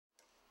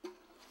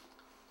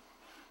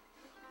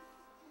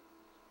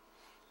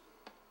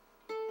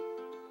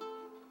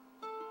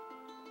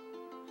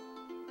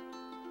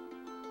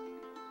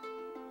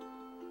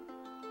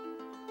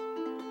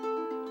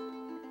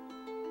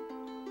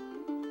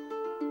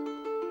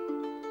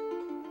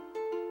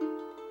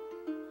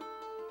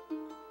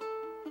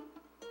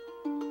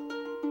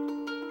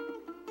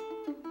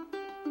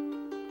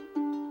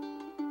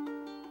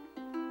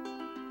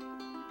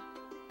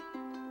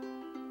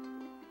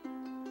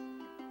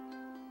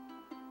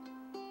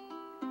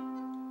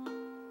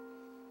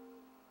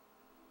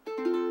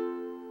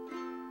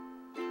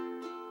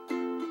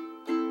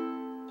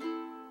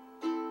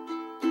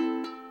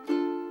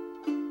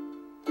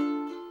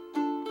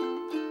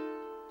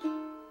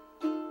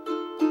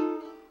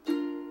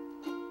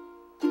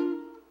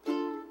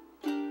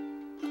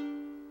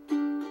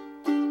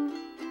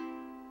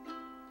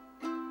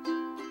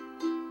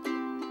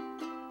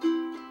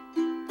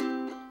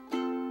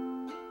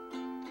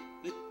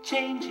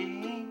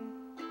changing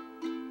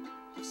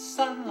with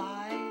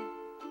sunlight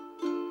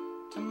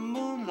to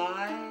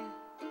moonlight,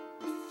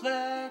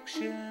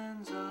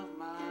 reflections of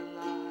my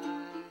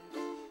life.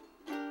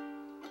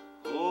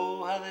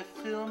 Oh, how they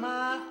fill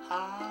my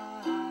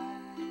eyes.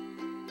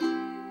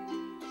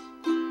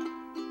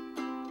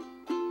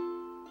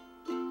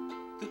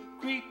 The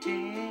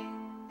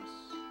greetings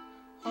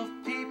of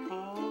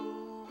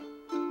people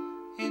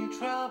in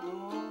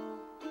trouble,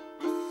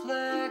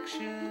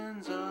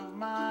 reflections of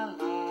my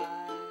life.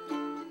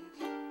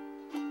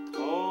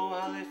 Oh,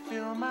 how they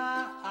fill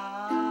my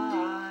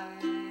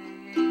eyes.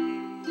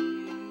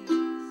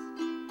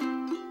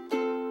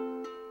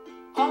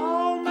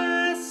 All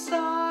my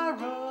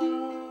sorrows,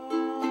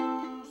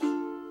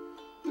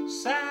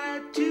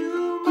 sad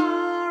tomorrows,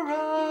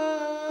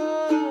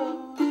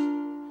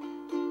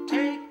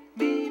 take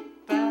me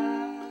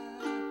back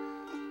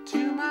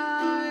to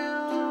my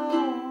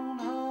own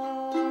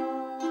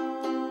home.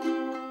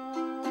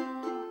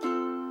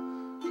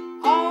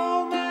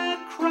 All my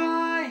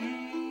crying,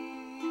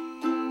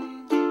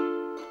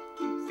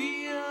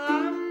 feel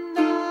I'm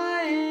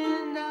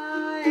dying,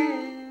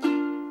 dying,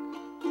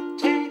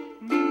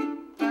 take me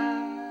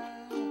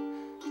back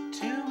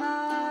to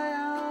my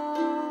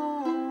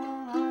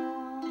own home.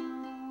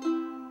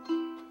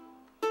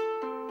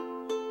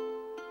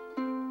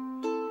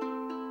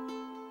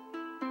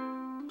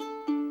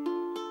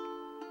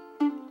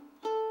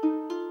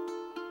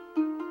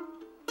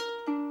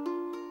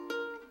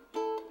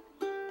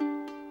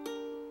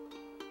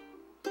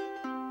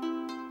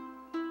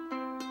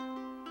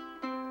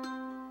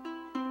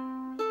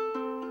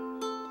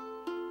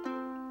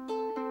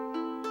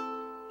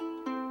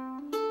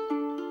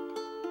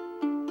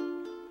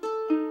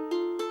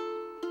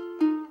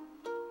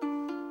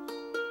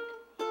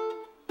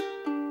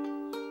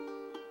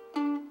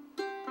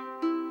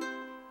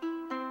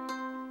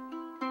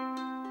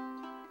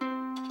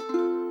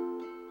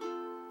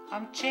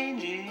 I'm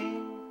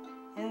changing,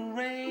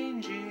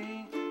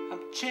 arranging,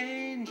 I'm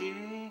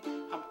changing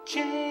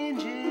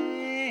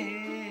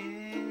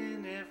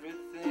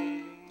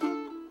everything.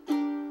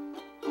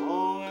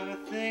 Oh,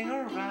 everything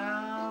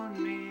around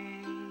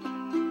me.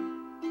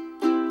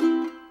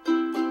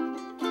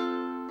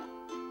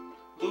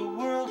 The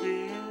world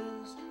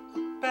is a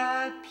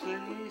bad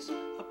place,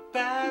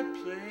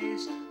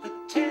 a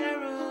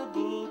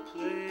terrible place.